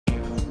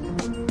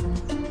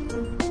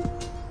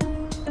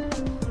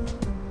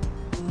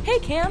Hey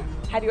Cam,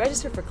 have you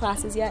registered for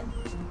classes yet?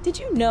 Did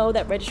you know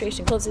that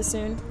registration closes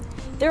soon?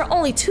 There are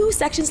only 2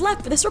 sections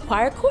left for this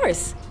required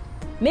course.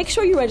 Make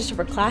sure you register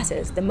for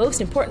classes. The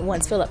most important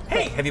ones fill up quick.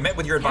 Hey, have you met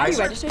with your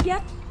advisor? Have you registered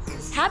yet?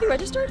 Have you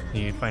registered?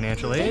 Need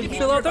financial aid?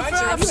 Fill out the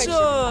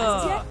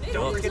FAFSA!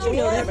 Don't forget You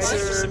know that to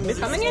submit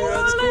Coming in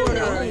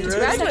Berlin. To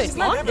graduate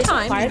on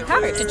time, you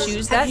have to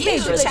choose that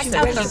major that you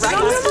have the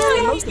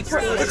right Most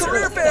important the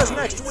career fairs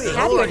next week.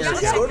 Have you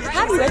registered?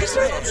 Have you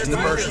registered?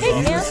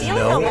 Hey Cam, You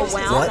know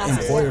what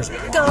employers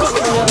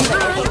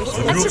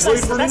Let's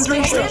just for an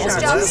internship.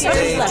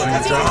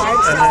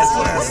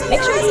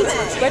 Make sure you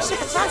register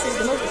for classes.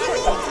 The most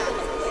important.